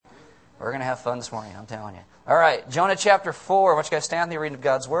We're going to have fun this morning, I'm telling you. All right, Jonah chapter 4. I want you guys to stand the reading of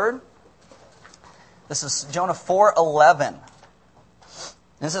God's Word. This is Jonah 4:11.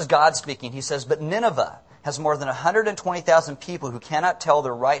 This is God speaking. He says, "But Nineveh has more than 120,000 people who cannot tell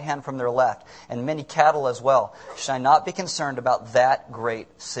their right hand from their left, and many cattle as well. Should I not be concerned about that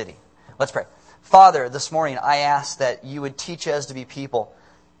great city?" Let's pray. Father, this morning I ask that you would teach us to be people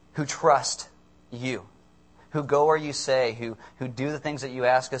who trust you, who go where you say, who do the things that you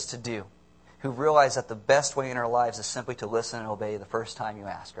ask us to do, who realize that the best way in our lives is simply to listen and obey the first time you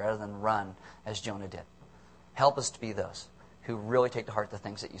ask, rather than run as Jonah did. Help us to be those who really take to heart the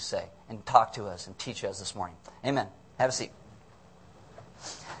things that you say and talk to us and teach us this morning. Amen. Have a seat.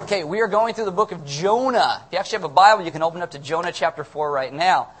 Okay, we are going through the book of Jonah. If you actually have a Bible, you can open up to Jonah chapter 4 right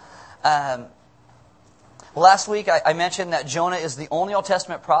now. Last week I mentioned that Jonah is the only Old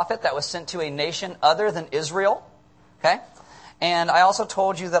Testament prophet that was sent to a nation other than Israel. Okay? And I also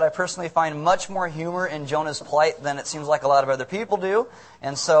told you that I personally find much more humor in Jonah's plight than it seems like a lot of other people do.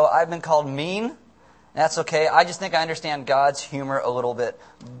 And so I've been called mean. That's okay. I just think I understand God's humor a little bit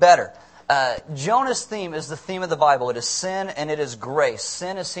better. Jonah's theme is the theme of the Bible. It is sin and it is grace.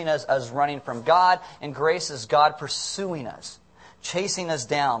 Sin is seen as us running from God, and grace is God pursuing us, chasing us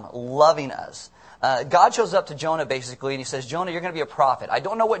down, loving us. God shows up to Jonah basically and he says, "Jonah, you're going to be a prophet." I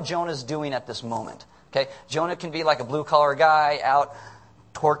don't know what Jonah's doing at this moment. Okay, Jonah can be like a blue-collar guy out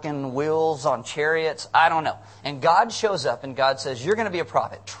torquing wheels on chariots. I don't know. And God shows up and God says, "You're going to be a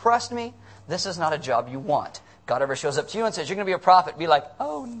prophet. Trust me. This is not a job you want." God ever shows up to you and says, "You're going to be a prophet," be like,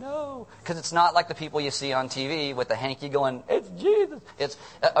 "Oh no." Because it's not like the people you see on TV with the hanky going, "It's Jesus." It's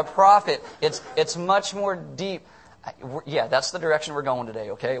a prophet. It's much more deep. Yeah, that's the direction we're going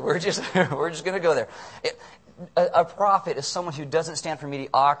today, okay? We're just going to go there. A prophet is someone who doesn't stand for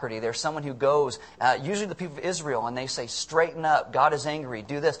mediocrity. They're someone who goes, usually the people of Israel, and they say, "Straighten up, God is angry,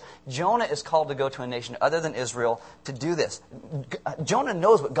 do this." Jonah is called to go to a nation other than Israel to do this. Jonah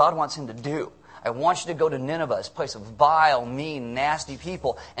knows what God wants him to do. "I want you to go to Nineveh, this place of vile, mean, nasty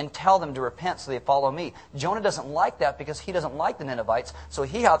people, and tell them to repent so they follow me." Jonah doesn't like that because he doesn't like the Ninevites, so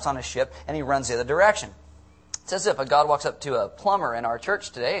he hops on a ship and he runs the other direction. It's as if a God walks up to a plumber in our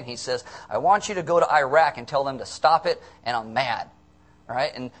church today and he says, "I want you to go to Iraq and tell them to stop it, and I'm mad." All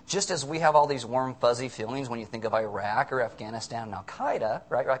right? And just as we have all these warm, fuzzy feelings when you think of Iraq or Afghanistan and Al-Qaeda,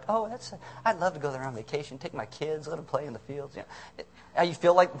 right? You're like, "Oh, I'd love to go there on vacation, take my kids, let them play in the fields." You know, you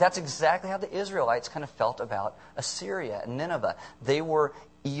feel like that's exactly how the Israelites kind of felt about Assyria and Nineveh. They were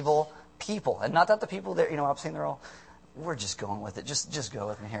evil people. And not that the people there, I'm saying they're all, we're just going with it. Just go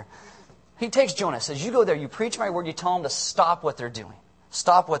with me here. He takes Jonah, says, "You go there, you preach my word, you tell them to stop what they're doing.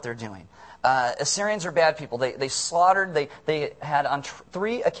 Stop what they're doing." Assyrians are bad people. They slaughtered, they had on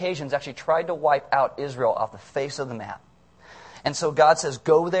 3 occasions actually tried to wipe out Israel off the face of the map. And so God says,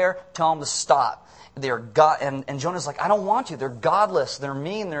 "Go there, tell them to stop." They're God, and Jonah's like, "I don't want to. They're godless, they're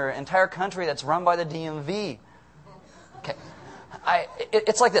mean, they're an entire country that's run by the DMV. Okay.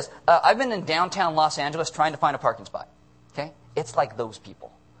 It's like this. I've been in downtown Los Angeles trying to find a parking spot. Okay? It's like those people.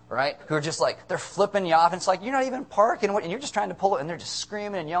 Right? Who are just like, they're flipping you off. And it's like, you're not even parking. And you're just trying to pull it. And they're just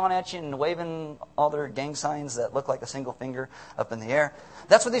screaming and yelling at you and waving all their gang signs that look like a single finger up in the air.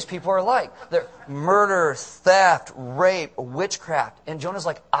 That's what these people are like. They're murder, theft, rape, witchcraft. And Jonah's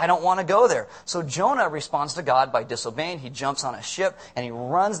like, "I don't want to go there." So Jonah responds to God by disobeying. He jumps on a ship and he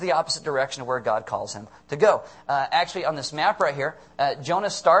runs the opposite direction of where God calls him to go. Actually, on this map right here, Jonah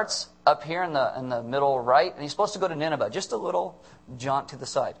starts up here in the middle right. And he's supposed to go to Nineveh. Just a little jaunt to the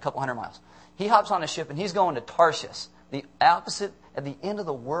side, a couple hundred miles. He hops on a ship and he's going to Tarshish, the opposite at the end of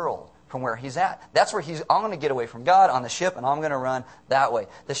the world from where he's at. That's where I'm going to get away from God on the ship, and I'm going to run that way.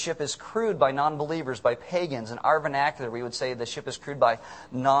 The ship is crewed by non-believers, by pagans. In our vernacular, we would say the ship is crewed by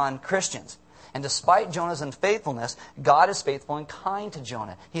non-Christians. And despite Jonah's unfaithfulness, God is faithful and kind to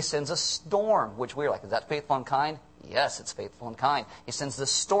Jonah. He sends a storm, which we're like, is that faithful and kind? Yes, it's faithful and kind. He sends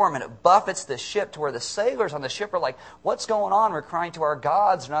this storm, and it buffets the ship to where the sailors on the ship are like, "What's going on? We're crying to our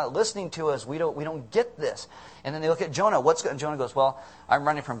gods. They're not listening to us. We don't get this." And then they look at Jonah. And Jonah goes, "Well, I'm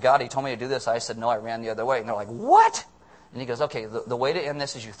running from God. He told me to do this." I said, "No, I ran the other way." And they're like, "What?" And he goes, "Okay, the way to end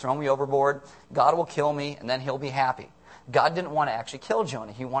this is you throw me overboard. God will kill me, and then he'll be happy." God didn't want to actually kill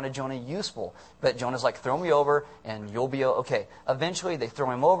Jonah. He wanted Jonah useful. But Jonah's like, "Throw me over, and you'll be okay." Eventually, they throw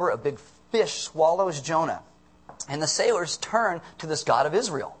him over. A big fish swallows Jonah. And the sailors turn to this God of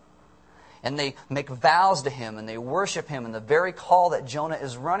Israel. And they make vows to him, and they worship him. And the very call that Jonah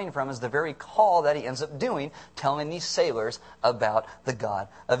is running from is the very call that he ends up doing, telling these sailors about the God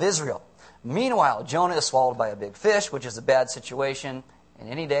of Israel. Meanwhile, Jonah is swallowed by a big fish, which is a bad situation. And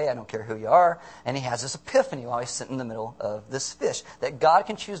any day, I don't care who you are, and he has this epiphany while he's sitting in the middle of this fish. That God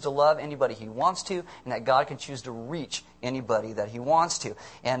can choose to love anybody he wants to, and that God can choose to reach anybody that he wants to.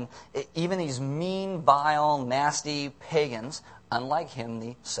 And even these mean, vile, nasty pagans, unlike him,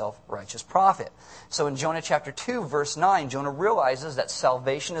 the self-righteous prophet. So in Jonah chapter 2, verse 9, Jonah realizes that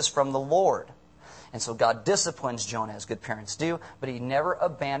salvation is from the Lord. And so God disciplines Jonah as good parents do, but he never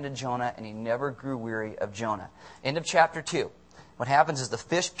abandoned Jonah and he never grew weary of Jonah. End of chapter 2. What happens is the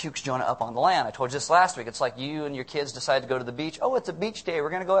fish pukes Jonah up on the land. I told you this last week. It's like you and your kids decide to go to the beach. Oh, it's a beach day. We're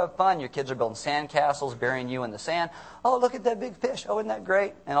going to go have fun. Your kids are building sand castles, burying you in the sand. Oh, look at that big fish. Oh, isn't that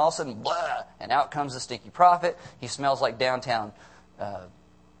great? And all of a sudden, blah, and out comes the stinky prophet. He smells like downtown.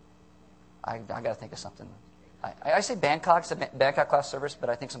 I got to think of something. I say Bangkok. It's a Bangkok class service, but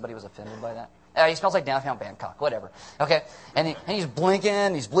I think somebody was offended by that. He smells like downtown Bangkok, whatever. Okay, and he's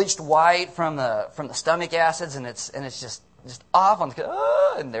blinking. He's bleached white from the stomach acids, and it's just off on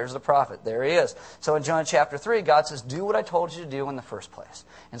the and there's the prophet. There he is. So in Jonah chapter 3, God says, "Do what I told you to do in the first place."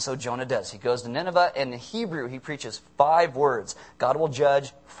 And so Jonah does. He goes to Nineveh, and in Hebrew he preaches 5 words. God will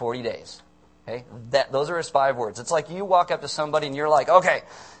judge 40 days. Okay, those are his 5 words. It's like you walk up to somebody and you're like, okay.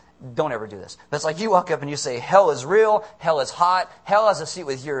 Don't ever do this. But it's like you walk up and you say, hell is real, hell is hot, hell has a seat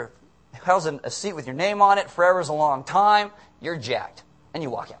with your name on it, forever's a long time, you're jacked. And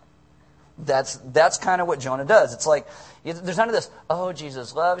you walk out. That's kind of what Jonah does. It's like, there's none of this, oh,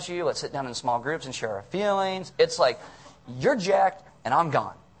 Jesus loves you, let's sit down in small groups and share our feelings. It's like, you're jacked and I'm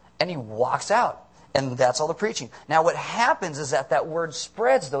gone. And he walks out. And that's all the preaching. Now what happens is that word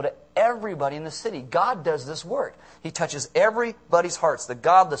spreads, though, to everybody in the city. God does this work. He touches everybody's hearts, the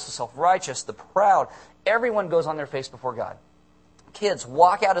godless, the self-righteous, the proud. Everyone goes on their face before God. Kids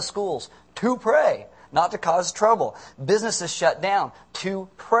walk out of schools to pray, not to cause trouble. Businesses shut down to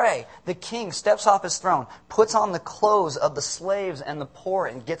pray. The king steps off his throne, puts on the clothes of the slaves and the poor,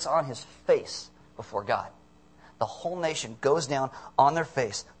 and gets on his face before God. The whole nation goes down on their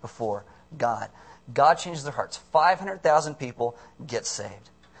face before God. God changes their hearts. 500,000 people get saved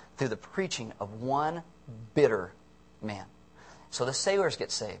through the preaching of one bitter man. So the sailors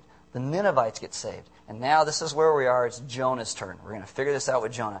get saved. The Ninevites get saved. And now this is where we are. It's Jonah's turn. We're going to figure this out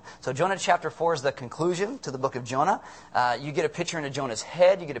with Jonah. So Jonah chapter 4 is the conclusion to the book of Jonah. You get a picture into Jonah's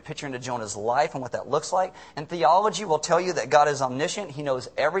head. You get a picture into Jonah's life and what that looks like. And theology will tell you that God is omniscient. He knows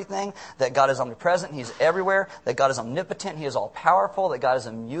everything. That God is omnipresent. He's everywhere. That God is omnipotent. He is all-powerful. That God is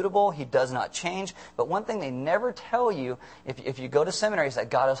immutable. He does not change. But one thing they never tell you, if you go to seminary, is that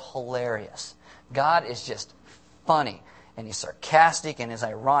God is hilarious. God is just funny. And he's sarcastic and is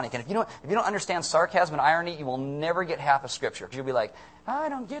ironic. And if you don't understand sarcasm and irony, you will never get half of Scripture. Because you'll be like, I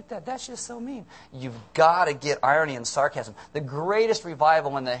don't get that. That's just so mean. You've got to get irony and sarcasm. The greatest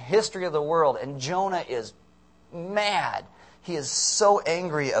revival in the history of the world. And Jonah is mad. He is so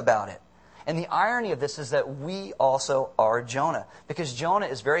angry about it. And the irony of this is that we also are Jonah. Because Jonah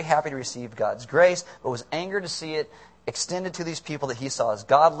is very happy to receive God's grace, but was angered to see it extended to these people that he saw as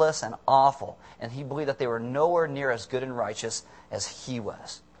godless and awful. And he believed that they were nowhere near as good and righteous as he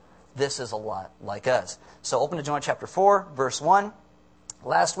was. This is a lot like us. So open to Jonah chapter 4, verse 1.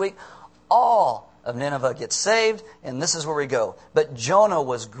 Last week, all of Nineveh gets saved, and this is where we go. But Jonah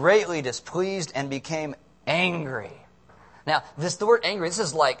was greatly displeased and became angry. Now, the word angry, this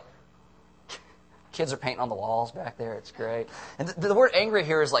is like, kids are painting on the walls back there. It's great. And the word angry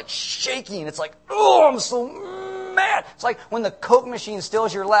here is like shaking. It's like, oh, I'm so mad. It's like when the Coke machine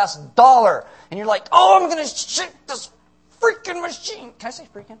steals your last dollar. And you're like, oh, I'm going to shake this freaking machine. Can I say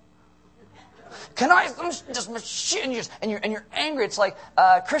freaking? This machine? And you're angry. It's like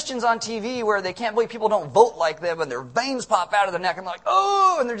Christians on TV where they can't believe people don't vote like them and their veins pop out of their neck. And they're like,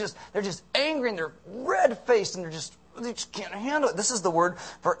 oh, and they're just angry and they're red-faced and they just can't handle it. This is the word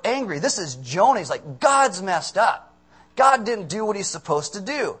for angry. This is Jonah. He's like, God's messed up. God didn't do what he's supposed to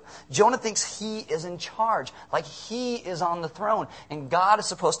do. Jonah thinks he is in charge, like he is on the throne. And God is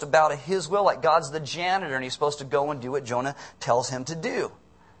supposed to bow to his will, like God's the janitor, and he's supposed to go and do what Jonah tells him to do.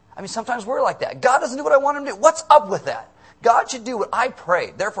 I mean, sometimes we're like that. God doesn't do what I want him to do. What's up with that? God should do what I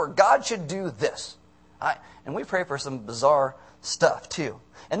prayed. Therefore, God should do this. And we pray for some bizarre stuff, too.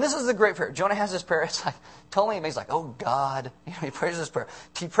 And this is the great prayer. Jonah has this prayer. It's like totally amazing. He's like, oh, God. He prays this prayer.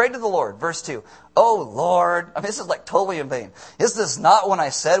 He prayed to the Lord. Verse 2. Oh, Lord. I mean, this is like totally in vain. Is this not when I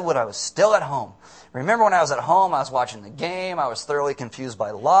said when I was still at home? Remember when I was at home, I was watching the game. I was thoroughly confused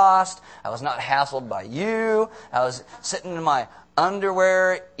by Lost. I was not hassled by you. I was sitting in my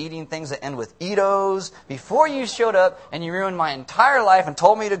underwear, eating things that end with Edos, before you showed up and you ruined my entire life and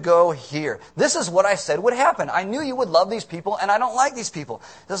told me to go here. This is what I said would happen. I knew you would love these people, and I don't like these people.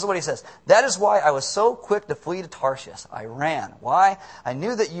 This is what he says. That is why I was so quick to flee to Tarshish. I ran. Why? I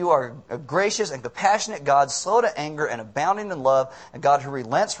knew that you are a gracious and compassionate God, slow to anger and abounding in love, a God who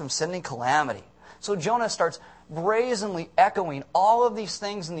relents from sending calamity. So Jonah starts brazenly echoing all of these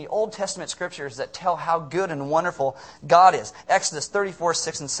things in the Old Testament scriptures that tell how good and wonderful God is. Exodus 34,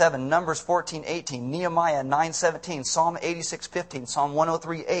 6 and 7, Numbers 14, 18, Nehemiah 9, 17, Psalm 86, 15, Psalm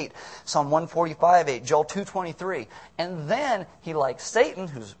 103, 8, Psalm 145, 8, Joel 2, 23. And then he, like Satan,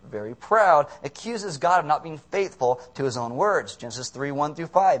 who's very proud, accuses God of not being faithful to his own words. Genesis 3, 1 through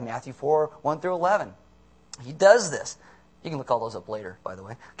 5, Matthew 4, 1 through 11. He does this. You can look all those up later, by the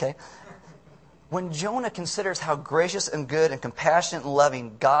way. Okay? When Jonah considers how gracious and good and compassionate and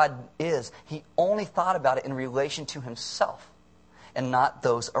loving God is, he only thought about it in relation to himself and not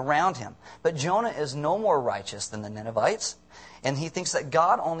those around him. But Jonah is no more righteous than the Ninevites, and he thinks that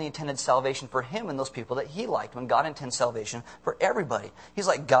God only intended salvation for him and those people that he liked, when God intends salvation for everybody. He's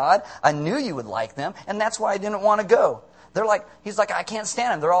like, God, I knew you would like them, and that's why I didn't want to go. He's like, I can't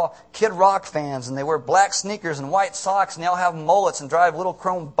stand them. They're all Kid Rock fans, and they wear black sneakers and white socks, and they all have mullets and drive little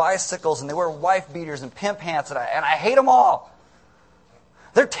chrome bicycles, and they wear wife beaters and pimp hats, and I hate them all.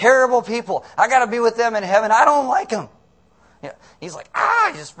 They're terrible people. I got to be with them in heaven. I don't like them. Yeah. He's like,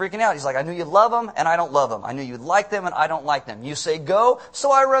 he's just freaking out. He's like, I knew you love them, and I don't love them. I knew you'd like them, and I don't like them. You say go,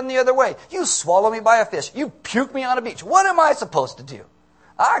 so I run the other way. You swallow me by a fish. You puke me on a beach. What am I supposed to do?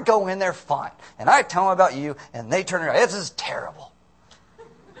 I go in there fine, and I tell them about you, and they turn around. This is terrible.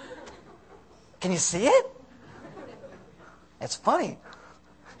 Can you see it? It's funny.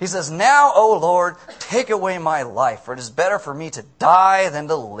 He says, now, O Lord, take away my life, for it is better for me to die than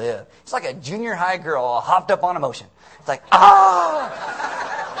to live. It's like a junior high girl all hopped up on emotion. It's like, you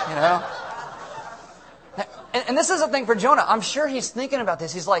know. And this is the thing for Jonah. I'm sure he's thinking about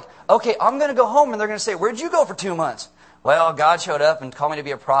this. He's like, okay, I'm going to go home, and they're going to say, where'd you go for 2 months? Well, God showed up and called me to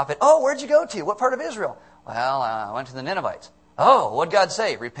be a prophet. Oh, where'd you go to? What part of Israel? Well, I went to the Ninevites. Oh, what'd God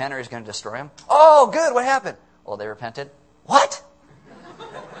say? Repent or he's going to destroy them. Oh, good. What happened? Well, they repented. What?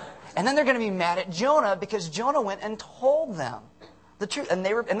 And then they're going to be mad at Jonah because Jonah went and told them the truth. And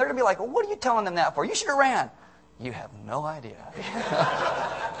they're going to be like, well, what are you telling them that for? You should have ran. You have no idea.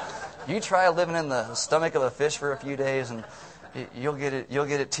 You try living in the stomach of a fish for a few days and you'll get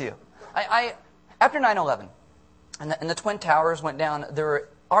it too. After 9/11, and the Twin Towers went down,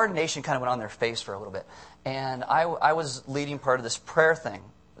 our nation kind of went on their face for a little bit. And I was leading part of this prayer thing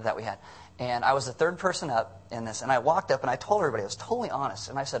that we had. And I was the third person up in this. And I walked up and I told everybody, I was totally honest.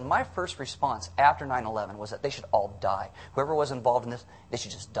 And I said, my first response after 9/11 was that they should all die. Whoever was involved in this, they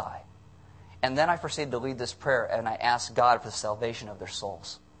should just die. And then I proceeded to lead this prayer and I asked God for the salvation of their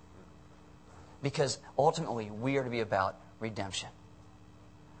souls. Because ultimately, we are to be about redemption.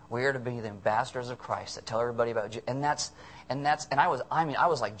 We are to be the ambassadors of Christ that tell everybody about Jesus. And I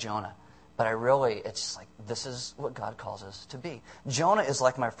was like Jonah. But it's just like, this is what God calls us to be. Jonah is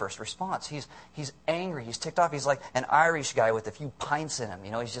like my first response. He's angry. He's ticked off. He's like an Irish guy with a few pints in him. You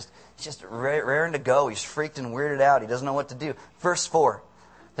know, he's just raring to go. He's freaked and weirded out. He doesn't know what to do. Verse 4.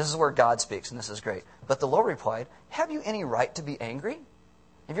 This is where God speaks, and this is great. But the Lord replied, have you any right to be angry?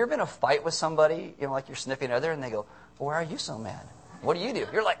 Have you ever been in a fight with somebody, you know, like you're sniffing other, and they go, well, why are you so mad? What do?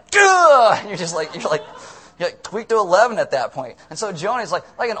 You're like, ugh! And you're like tweaked to 11 at that point. And so Jonah is like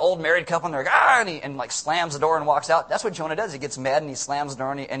an old married couple, and they're like, and like slams the door and walks out. That's what Jonah does. He gets mad and he slams the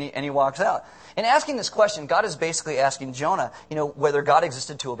door and he walks out. In asking this question, God is basically asking Jonah, you know, whether God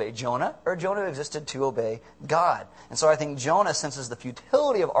existed to obey Jonah or Jonah existed to obey God. And so I think Jonah senses the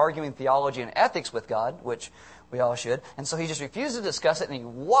futility of arguing theology and ethics with God, which we all should. And so he just refuses to discuss it, and he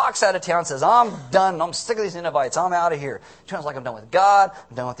walks out of town and says, I'm done. I'm sick of these Ninevites. I'm out of here. Jonah's like, I'm done with God.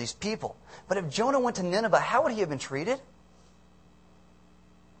 I'm done with these people. But if Jonah went to Nineveh, how would he have been treated?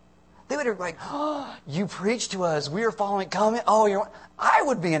 They would have been like, oh, you preached to us. We are following comment. Oh, I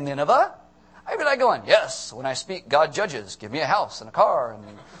would be in Nineveh. I'd be like going, yes, when I speak, God judges. Give me a house and a car. And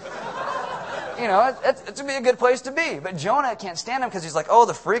you know, it would be a good place to be. But Jonah can't stand him because he's like, oh,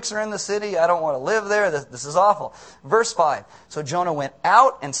 the freaks are in the city. I don't want to live there. This is awful. Verse 5. So Jonah went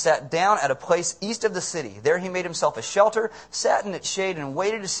out and sat down at a place east of the city. There he made himself a shelter, sat in its shade, and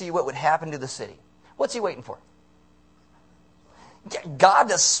waited to see what would happen to the city. What's he waiting for? God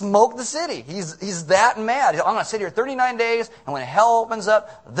to smoke the city. He's that mad. I'm going to sit here 39 days, and when hell opens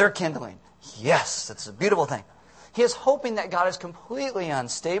up, they're kindling. Yes, it's a beautiful thing. He is hoping that God is completely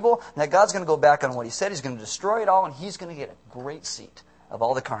unstable, and that God's going to go back on what he said. He's going to destroy it all, and he's going to get a great seat of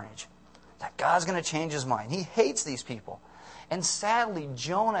all the carnage. That God's going to change his mind. He hates these people. And sadly,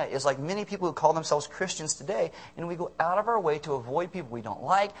 Jonah is like many people who call themselves Christians today, and we go out of our way to avoid people we don't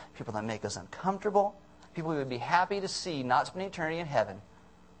like, people that make us uncomfortable, people we would be happy to see not spend eternity in heaven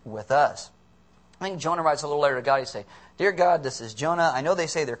with us. I think Jonah writes a little letter to God. He say, "Dear God, this is Jonah. I know they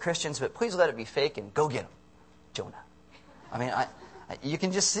say they're Christians, but please let it be fake and go get them, Jonah." I mean, you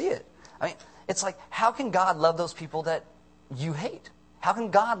can just see it. I mean, it's like, how can God love those people that you hate? How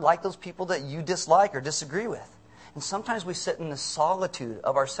can God like those people that you dislike or disagree with? And sometimes we sit in the solitude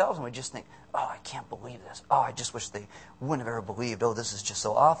of ourselves and we just think, "Oh, I can't believe this. Oh, I just wish they wouldn't have ever believed. Oh, this is just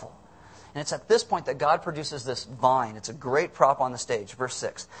so awful." And it's at this point that God produces this vine. It's a great prop on the stage. Verse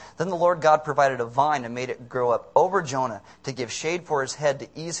 6. "Then the Lord God provided a vine and made it grow up over Jonah to give shade for his head to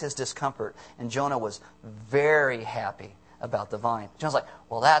ease his discomfort. And Jonah was very happy about the vine." Jonah's like,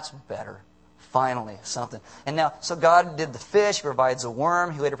 "Well, that's better. Finally, something." And now, so God did the fish. He provides a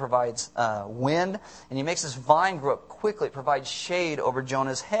worm. He later provides wind. And He makes this vine grow up quickly. It provides shade over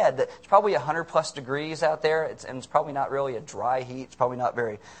Jonah's head. It's probably 100 plus degrees out there. And it's probably not really a dry heat. It's probably not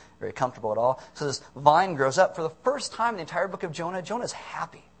very comfortable at all. So this vine grows up. For the first time in the entire book of Jonah, Jonah's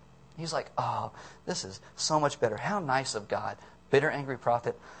happy. He's like, "Oh, this is so much better. How nice of God. Bitter, angry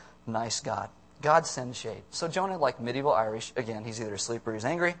prophet, nice God." God sends shade. So Jonah, like medieval Irish, again, he's either asleep or he's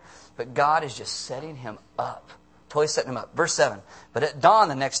angry, but God is just setting him up. Totally setting him up. Verse 7. "But at dawn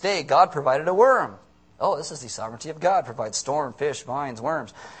the next day, God provided a worm." Oh, this is the sovereignty of God. Provides storm, fish, vines,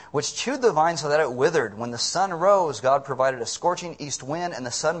 worms, which chewed the vine so that it withered. When the sun rose, God provided a scorching east wind, and the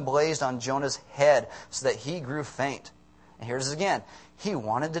sun blazed on Jonah's head so that he grew faint. And here's it again. He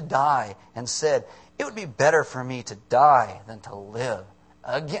wanted to die and said, "It would be better for me to die than to live."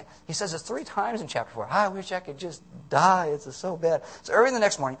 Again, he says this 3 times in chapter 4. "I wish I could just die. It's so bad." So early the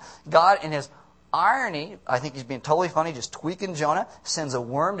next morning, God, in His irony, I think He's being totally funny, just tweaking Jonah, sends a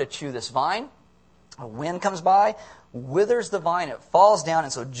worm to chew this vine. A wind comes by, withers the vine, it falls down,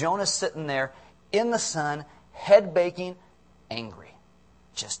 and so Jonah's sitting there in the sun, head baking, angry.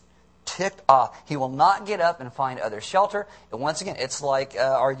 Just ticked off. He will not get up and find other shelter. And once again, it's like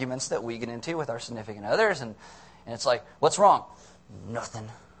arguments that we get into with our significant others, and it's like, "What's wrong?" "Nothing."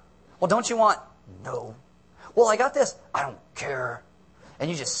 "Well, don't you want?" "No." "Well, I got this." "I don't care." And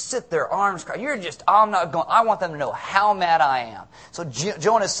you just sit there, arms crossed. You're just, "I'm not going." I want them to know how mad I am. So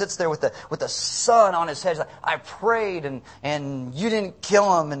Jonah sits there with the sun on his head. He's like, "I prayed and you didn't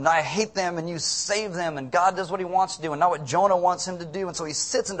kill them, and I hate them and you saved them, and God does what He wants to do and not what Jonah wants Him to do." And so he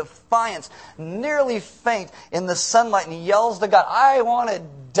sits in defiance, nearly faint in the sunlight, and he yells to God, "I want to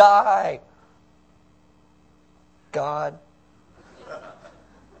die." God.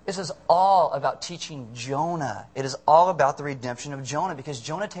 This is all about teaching Jonah. It is all about the redemption of Jonah, because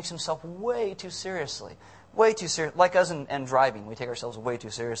Jonah takes himself way too seriously. Way too serious. Like us in driving, we take ourselves way too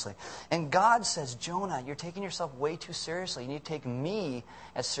seriously. And God says, "Jonah, you're taking yourself way too seriously. You need to take me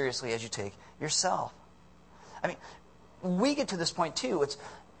as seriously as you take yourself." I mean, we get to this point too.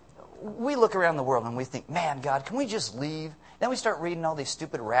 We look around the world and we think, "Man, God, can we just leave?" Then we start reading all these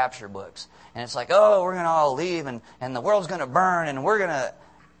stupid rapture books. And it's like, "Oh, we're going to all leave and the world's going to burn and we're going to..."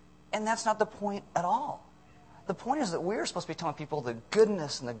 And that's not the point at all. The point is that we're supposed to be telling people the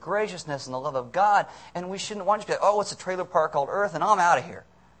goodness and the graciousness and the love of God, and we shouldn't want to be like, "Oh, it's a trailer park called Earth and I'm out of here."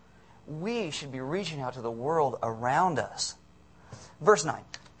 We should be reaching out to the world around us. Verse 9.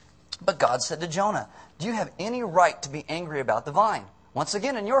 "But God said to Jonah, 'Do you have any right to be angry about the vine?'" Once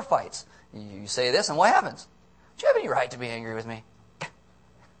again, in your fights, you say this and what happens? "Do you have any right to be angry with me?"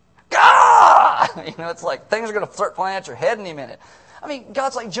 God! It's like things are going to start flying at your head any minute. I mean,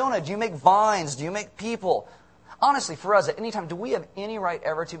 God's like, "Jonah, do you make vines? Do you make people?" Honestly, for us, at any time, do we have any right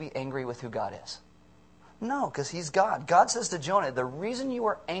ever to be angry with who God is? No, because He's God. God says to Jonah, the reason you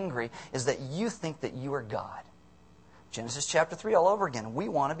are angry is that you think that you are God. Genesis chapter 3 all over again. We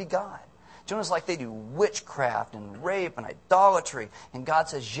want to be God. Jonah's like, they do witchcraft and rape and idolatry. And God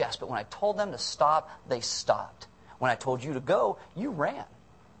says, yes, but when I told them to stop, they stopped. When I told you to go, you ran.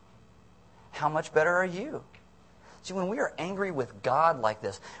 How much better are you? See, when we are angry with God like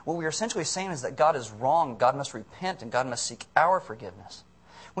this, what we are essentially saying is that God is wrong, God must repent, and God must seek our forgiveness.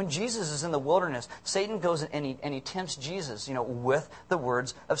 When Jesus is in the wilderness, Satan goes and he tempts Jesus, with the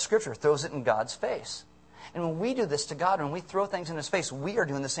words of Scripture, throws it in God's face. And when we do this to God, when we throw things in His face, we are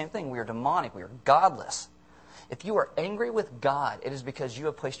doing the same thing. We are demonic. We are godless. If you are angry with God, it is because you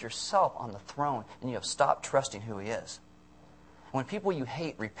have placed yourself on the throne and you have stopped trusting who He is. When people you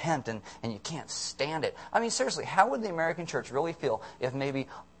hate repent and you can't stand it. I mean, seriously, how would the American church really feel if maybe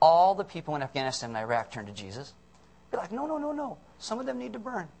all the people in Afghanistan and Iraq turned to Jesus? Be like, no. Some of them need to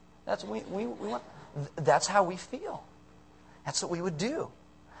burn. That's we want. That's how we feel. That's what we would do.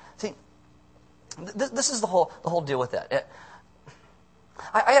 See, this is the whole deal with that.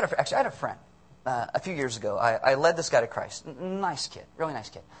 I had a friend a few years ago. I led this guy to Christ. Nice kid, really nice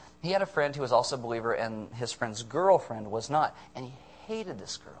kid. He had a friend who was also a believer, and his friend's girlfriend was not. And he hated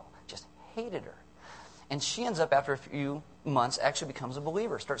this girl, just hated her. And she ends up, after a few months, actually becomes a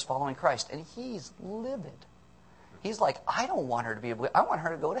believer, starts following Christ. And he's livid. He's like, I don't want her to be a believer. I want her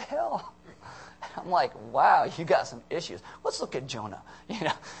to go to hell. I'm like, wow, you got some issues. Let's look at Jonah.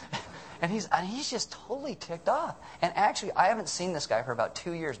 And he's just totally ticked off. And actually, I haven't seen this guy for about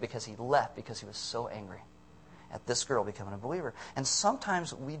 2 years because he left because he was so angry at this girl becoming a believer. And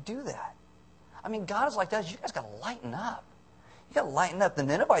sometimes we do that. I mean, God is like that. You guys got to lighten up. You got to lighten up. The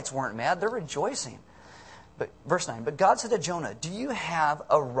Ninevites weren't mad. They're rejoicing. But verse 9, but God said to Jonah, do you have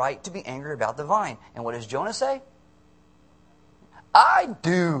a right to be angry about the vine? And what does Jonah say? I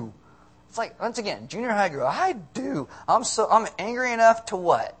do. It's like, once again, junior high girl, I do. I'm angry enough to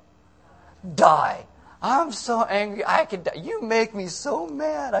what? Die. I'm so angry, I could die. You make me so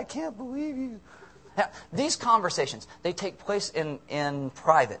mad. I can't believe you. Now, these conversations, they take place in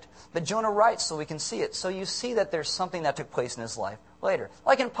private. But Jonah writes so we can see it. So you see that there's something that took place in his life later.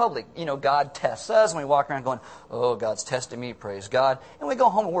 Like in public, God tests us, and we walk around going, oh, God's testing me, praise God. And we go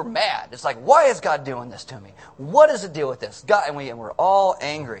home and we're mad. It's like, why is God doing this to me? What is the deal with this? God, and we're all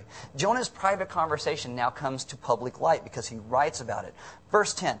angry. Jonah's private conversation now comes to public light because he writes about it.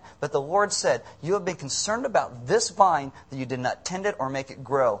 Verse 10, but the Lord said, you have been concerned about this vine that you did not tend it or make it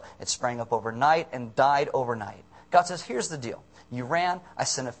grow. It sprang up overnight and died overnight. God says, here's the deal. You ran, I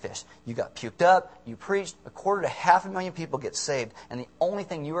sent a fish. You got puked up, you preached, 250,000 people get saved, and the only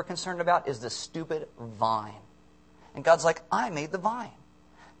thing you were concerned about is this stupid vine. And God's like, I made the vine.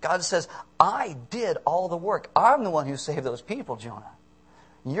 God says, I did all the work. I'm the one who saved those people, Jonah.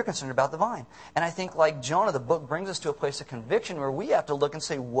 And you're concerned about the vine. And I think like Jonah, the book brings us to a place of conviction where we have to look and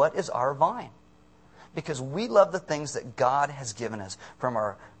say, what is our vine? Because we love the things that God has given us, from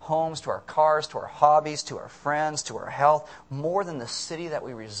our homes to our cars, to our hobbies, to our friends, to our health, more than the city that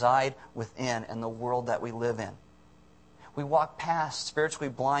we reside within and the world that we live in. We walk past spiritually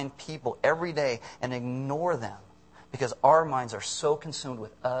blind people every day and ignore them because our minds are so consumed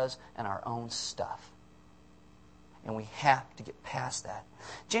with us and our own stuff. And we have to get past that.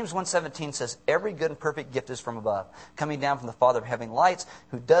 James 1:17 says, every good and perfect gift is from above, coming down from the Father of heavenly lights,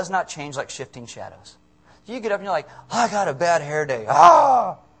 who does not change like shifting shadows. You get up and you're like, I got a bad hair day.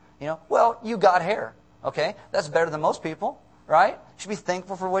 Well, you got hair. Okay? That's better than most people, right? You should be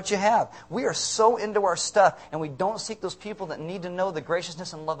thankful for what you have. We are so into our stuff, and we don't seek those people that need to know the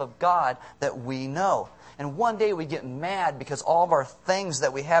graciousness and love of God that we know. And one day we get mad because all of our things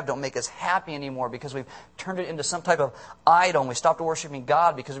that we have don't make us happy anymore because we've turned it into some type of idol. And we stopped worshiping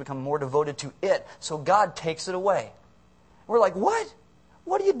God because we become more devoted to it. So God takes it away. We're like, what?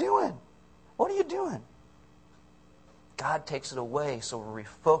 What are you doing? What are you doing? God takes it away, so we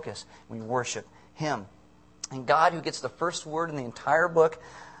refocus. We worship Him. And God, who gets the first word in the entire book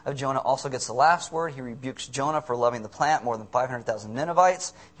of Jonah, also gets the last word. He rebukes Jonah for loving the plant more than 500,000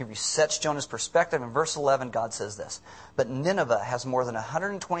 Ninevites. He resets Jonah's perspective. In verse 11, God says this, but Nineveh has more than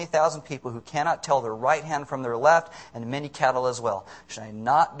 120,000 people who cannot tell their right hand from their left, and many cattle as well. Should I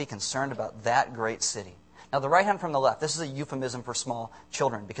not be concerned about that great city? Now, the right hand from the left, this is a euphemism for small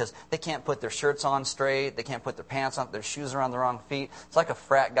children because they can't put their shirts on straight, they can't put their pants on, their shoes are on the wrong feet. It's like a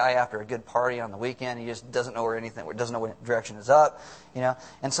frat guy after a good party on the weekend. He just doesn't know doesn't know what direction is up,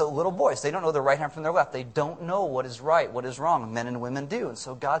 And so little boys, they don't know their right hand from their left. They don't know what is right, what is wrong. Men and women do. And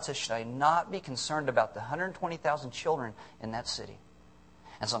so God says, should I not be concerned about the 120,000 children in that city?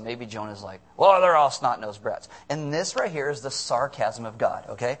 And so maybe Jonah's like, well, they're all snot-nosed brats. And this right here is the sarcasm of God,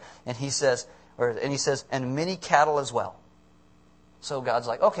 okay? And he says, and many cattle as well. So God's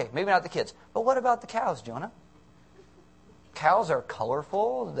like, okay, maybe not the kids. But what about the cows, Jonah? Cows are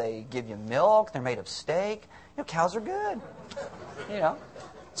colorful. They give you milk. They're made of steak. Cows are good.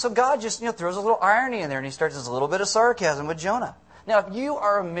 So God just throws a little irony in there, and He starts this little bit of sarcasm with Jonah. Now, if you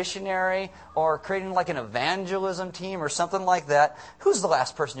are a missionary or creating like an evangelism team or something like that, who's the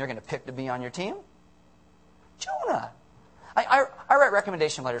last person you're going to pick to be on your team? Jonah. I write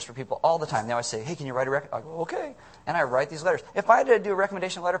recommendation letters for people all the time. They always say, hey, can you write a I go, okay. And I write these letters. If I had to do a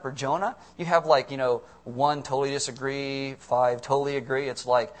recommendation letter for Jonah, you have 1 totally disagree, 5 totally agree. It's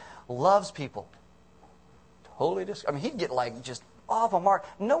like, loves people. Totally disagree. He'd get just off a mark.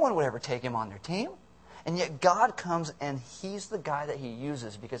 No one would ever take him on their team. And yet God comes and He's the guy that He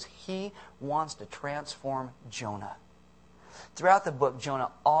uses because He wants to transform Jonah. Throughout the book,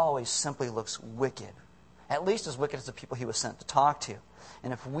 Jonah always simply looks wicked. At least as wicked as the people he was sent to talk to.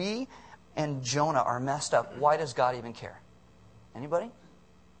 And if we and Jonah are messed up, why does God even care? Anybody?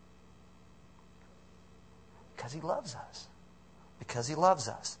 Because He loves us. because he loves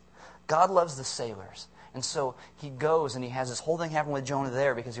us. God loves the sailors. And so he goes and he has this whole thing happen with Jonah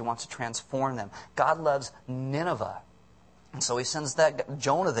there because he wants to transform them. God loves Nineveh. And so he sends that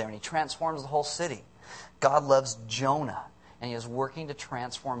Jonah there and he transforms the whole city. God loves Jonah, and he is working to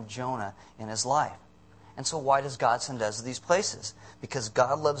transform Jonah in his life. And so why does God send us to these places? Because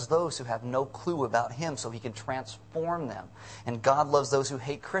God loves those who have no clue about him so he can transform them. And God loves those who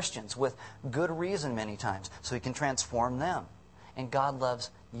hate Christians with good reason many times so he can transform them. And God loves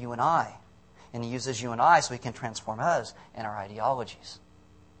you and I. And he uses you and I so he can transform us and our ideologies.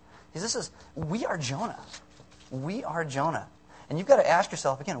 We are Jonah. We are Jonah. And you've got to ask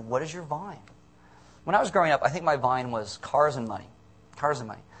yourself again, what is your vine? When I was growing up, I think my vine was cars and money. Cars and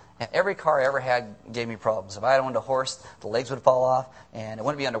money. And every car I ever had gave me problems. If I had owned a horse, the legs would fall off, and it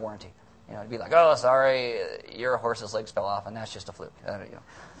wouldn't be under warranty. It'd be like, oh, sorry, your horse's legs fell off, and that's just a fluke.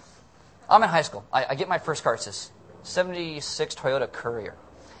 I'm in high school. I get my first car. It's this 76 Toyota Courier.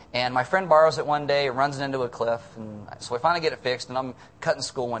 And my friend borrows it one day, runs it into a cliff, and so I finally get it fixed, and I'm cutting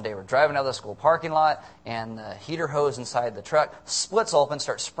school one day. We're driving out of the school parking lot, and the heater hose inside the truck splits open,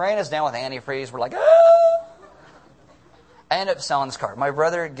 starts spraying us down with antifreeze. We're like, ah! I end up selling this car. My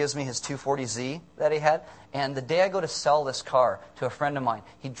brother gives me his 240Z that he had, and the day I go to sell this car to a friend of mine,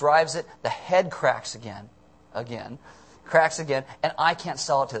 he drives it, the head cracks again, and I can't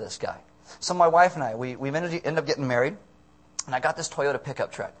sell it to this guy. So my wife and I, we end up getting married, and I got this Toyota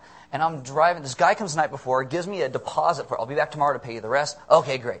pickup truck. And I'm driving. This guy comes the night before, gives me a deposit for it. I'll be back tomorrow to pay you the rest.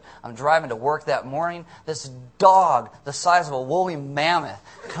 Okay, great. I'm driving to work that morning. This dog, the size of a woolly mammoth,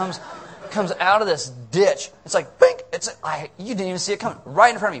 comes out of this ditch. It's like, bink! You didn't even see it coming.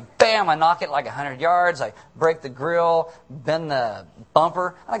 Right in front of me. Bam! I knock it like 100 yards. I break the grill, bend the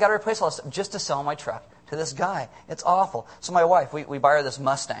bumper. And I got to replace all this stuff just to sell my truck to this guy. It's awful. So my wife, we buy her this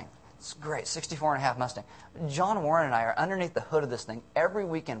Mustang. It's great, 64 and a half Mustang. John Warren and I are underneath the hood of this thing every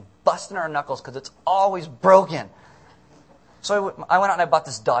weekend, busting our knuckles because it's always broken. So I went out and I bought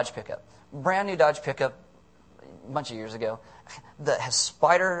this Dodge pickup. Brand new Dodge pickup a bunch of years ago. That has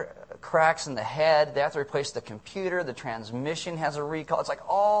spider cracks in the head. They have to replace the computer. The transmission has a recall. It's like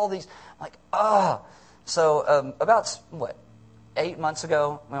all these, So about, 8 months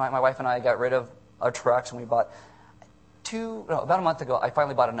ago, my wife and I got rid of our trucks and we bought about a month ago, I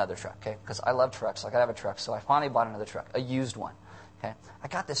finally bought another truck, okay? Because I love trucks, so I got to have a truck. So I finally bought another truck, a used one, okay? I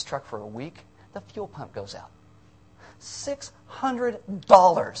got this truck for a week. The fuel pump goes out.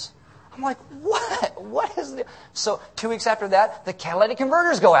 $600. I'm like, what? What is the... So 2 weeks after that, the catalytic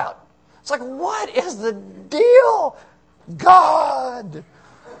converters go out. It's like, what is the deal? God!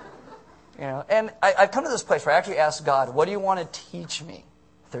 And I've come to this place where I actually ask God, what do you want to teach me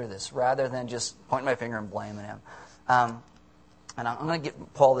through this? Rather than just pointing my finger and blaming him. And I'm going to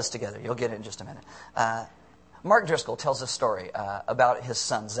pull all this together. You'll get it in just a minute. Mark Driscoll tells this story about his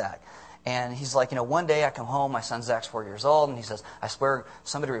son, Zach. And he's like, one day I come home, my son Zach's 4 years old, and he says, I swear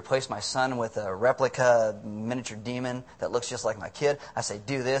somebody replaced my son with a replica miniature demon that looks just like my kid. I say,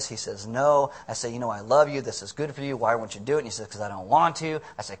 do this. He says, no. I say, I love you. This is good for you. Why won't you do it? And he says, because I don't want to.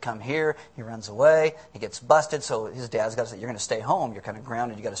 I say, come here. He runs away. He gets busted. So his dad's got to say, you're going to stay home. You're kind of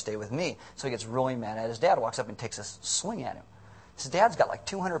grounded. You got to stay with me. So he gets really mad at his dad, walks up and takes a swing at him. His dad's got like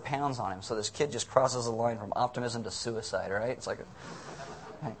 200 pounds on him. So this kid just crosses the line from optimism to suicide, right? It's like...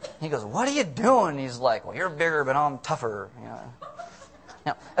 He goes, what are you doing? He's like, well, you're bigger, but I'm tougher.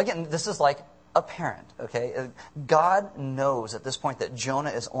 Now, again, this is like a parent, okay? God knows at this point that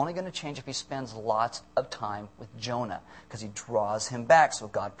Jonah is only going to change if he spends lots of time with Jonah because he draws him back, so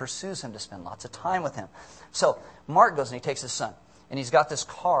God pursues him to spend lots of time with him. So Mark goes and he takes his son, and he's got this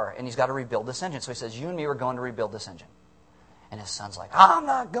car, and he's got to rebuild this engine. So he says, you and me are going to rebuild this engine. And his son's like, I'm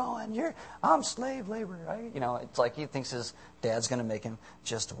not going. I'm slave labor, right? It's like he thinks his dad's going to make him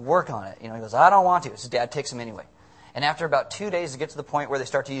just work on it. He goes, I don't want to. His dad takes him anyway. And after about 2 days, they get to the point where they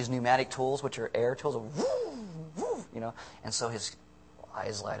start to use pneumatic tools, which are air tools. And so his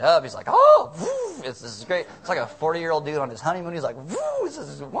eyes light up. He's like, oh, this is great. It's like a 40-year-old dude on his honeymoon. He's like, this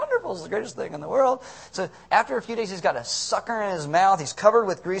is wonderful. This is the greatest thing in the world. So after a few days, he's got a sucker in his mouth. He's covered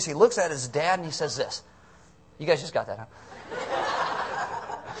with grease. He looks at his dad and he says this. You guys just got that, huh?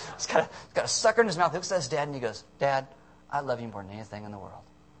 He's got a sucker in his mouth. He looks at his dad and he goes, Dad, I love you more than anything in the world.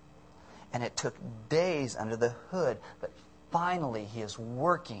 And it took days under the hood, but finally he is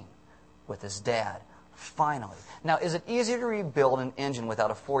working with his dad. Finally. Now, is it easier to rebuild an engine without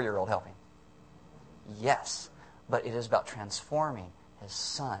a 4-year-old helping? Yes. But it is about transforming his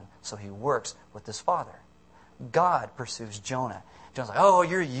son so he works with his father. God pursues Jonah. Jonah's like, oh,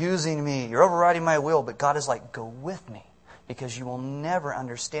 you're using me. You're overriding my will. But God is like, go with me. Because you will never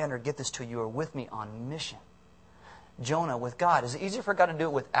understand or get this till you are with me on mission. Jonah with God. Is it easier for God to do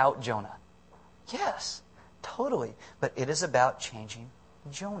it without Jonah? Yes, totally. But it is about changing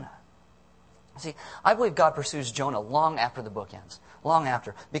Jonah. See, I believe God pursues Jonah long after the book ends. Long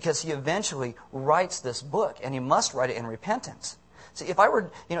after. Because he eventually writes this book. And he must write it in repentance. See,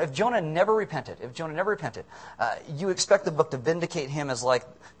 if Jonah never repented, you expect the book to vindicate him as like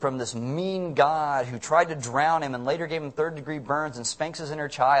from this mean God who tried to drown him and later gave him third-degree burns and spanks his inner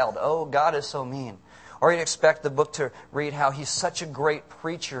child. Oh, God is so mean. Or you'd expect the book to read how he's such a great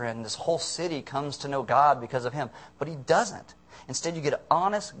preacher and this whole city comes to know God because of him. But he doesn't. Instead, you get an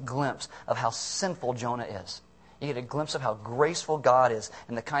honest glimpse of how sinful Jonah is. You get a glimpse of how graceful God is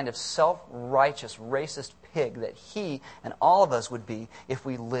and the kind of self-righteous, racist pig that he and all of us would be if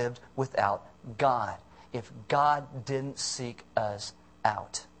we lived without God, if God didn't seek us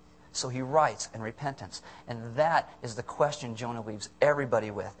out. So he writes in repentance. And that is the question Jonah leaves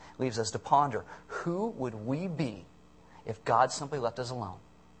everybody with, leaves us to ponder. Who would we be if God simply left us alone?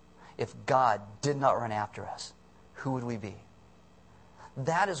 If God did not run after us, who would we be?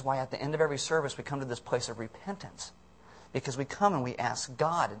 That is why at the end of every service we come to this place of repentance. Because we come and we ask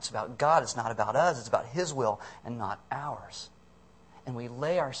God. It's about God. It's not about us. It's about His will and not ours. And we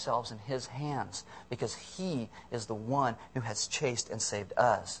lay ourselves in His hands because He is the one who has chased and saved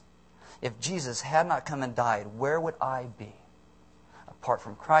us. If Jesus had not come and died, where would I be? Apart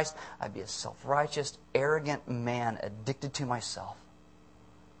from Christ, I'd be a self-righteous, arrogant man addicted to myself.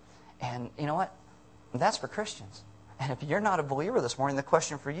 And you know what? That's for Christians. And if you're not a believer this morning, the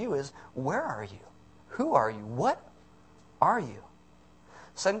question for you is, where are you? Who are you? What are you?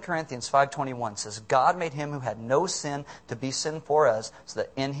 2 Corinthians 5:21 says, God made Him who had no sin to be sin for us, so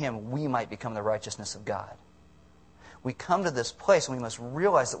that in Him we might become the righteousness of God. We come to this place and we must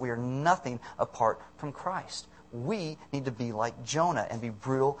realize that we are nothing apart from Christ. We need to be like Jonah and be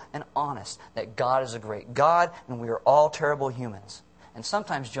brutal and honest, that God is a great God and we are all terrible humans. And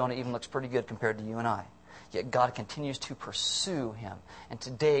sometimes Jonah even looks pretty good compared to you and I. Yet God continues to pursue him. And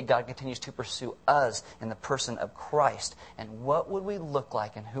today God continues to pursue us in the person of Christ. And what would we look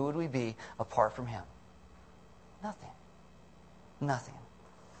like and who would we be apart from Him? Nothing. Nothing.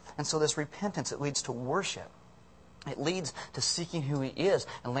 And so this repentance, it leads to worship. It leads to seeking who He is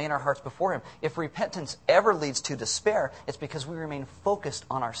and laying our hearts before Him. If repentance ever leads to despair, it's because we remain focused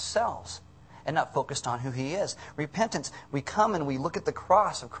on ourselves and not focused on who He is. Repentance, we come and we look at the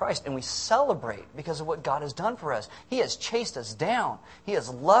cross of Christ and we celebrate because of what God has done for us. He has chased us down. He has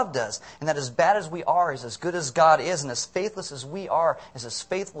loved us. And that as bad as we are is as good as God is. And as faithless as we are is as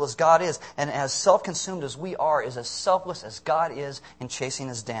faithful as God is. And as self-consumed as we are is as selfless as God is in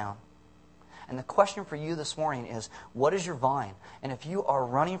chasing us down. And the question for you this morning is, what is your vine? And if you are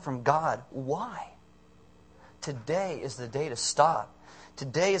running from God, why? Today is the day to stop.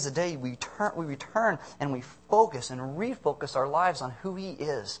 Today is the day we return and we focus and refocus our lives on who He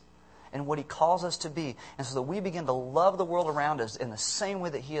is and what He calls us to be. And so that we begin to love the world around us in the same way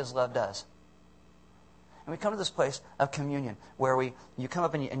that He has loved us. And we come to this place of communion where you come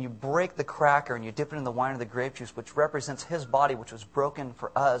up and you break the cracker and you dip it in the wine or the grape juice, which represents His body, which was broken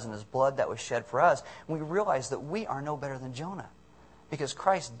for us, and His blood that was shed for us. And we realize that we are no better than Jonah because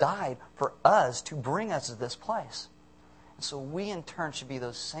Christ died for us to bring us to this place. So we in turn should be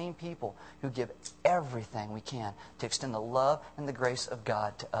those same people who give everything we can to extend the love and the grace of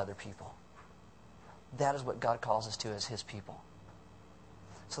God to other people. That is what God calls us to as His people.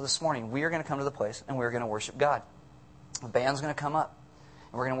 So this morning we are going to come to the place and we're going to worship God. The band's going to come up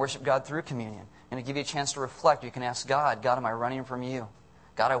and we're going to worship God through communion. And to give you a chance to reflect, you can ask God, God, am I running from You?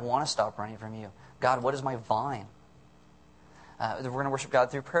 God, I want to stop running from You. God, what is my vine? We're going to worship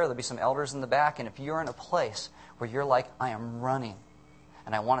God through prayer. There'll be some elders in the back, and if you're in a place where you're like, I am running,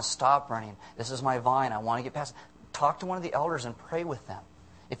 and I want to stop running, this is my vine, I want to get past it, talk to one of the elders and pray with them.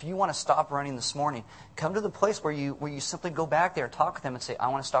 If you want to stop running this morning, come to the place where you simply go back there, talk with them, and say, I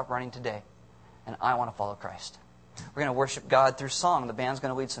want to stop running today, and I want to follow Christ. We're going to worship God through song. The band's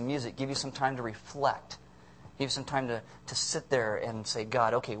going to lead some music, give you some time to reflect, give you some time to sit there and say,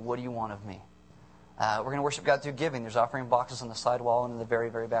 God, okay, what do You want of me? We're going to worship God through giving. There's offering boxes on the side wall and in the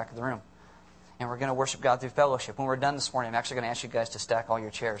very, very back of the room. And we're going to worship God through fellowship. When we're done this morning, I'm actually going to ask you guys to stack all your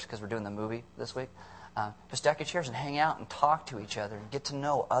chairs because we're doing the movie this week. Just stack your chairs and hang out and talk to each other and get to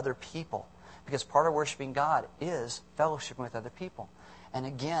know other people. Because part of worshiping God is fellowshipping with other people. And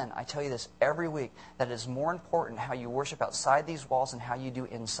again, I tell you this every week, that it is more important how you worship outside these walls than how you do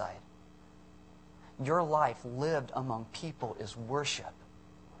inside. Your life lived among people is worship.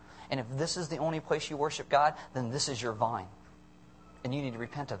 And if this is the only place you worship God, then this is your vine. And you need to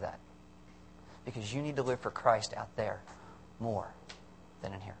repent of that. Because you need to live for Christ out there more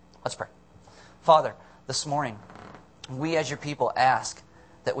than in here. Let's pray. Father, this morning, We as your people ask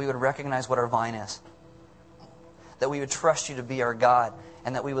that we would recognize what our vine is, that we would trust you to be our God,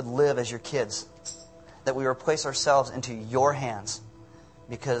 and that we would live as your kids, that we would place ourselves into your hands,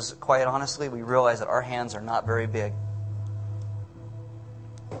 because quite honestly, we realize that our hands are not very big.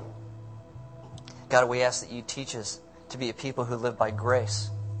 God, we ask that you teach us to be a people who live by grace,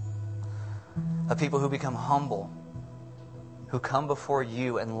 a people who become humble, who come before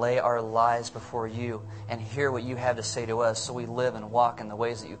you and lay our lives before you and hear what you have to say to us, so we live and walk in the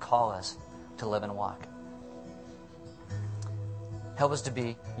ways that you call us to live and walk. Help us to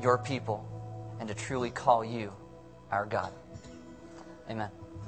be your people and to truly call you our God. Amen.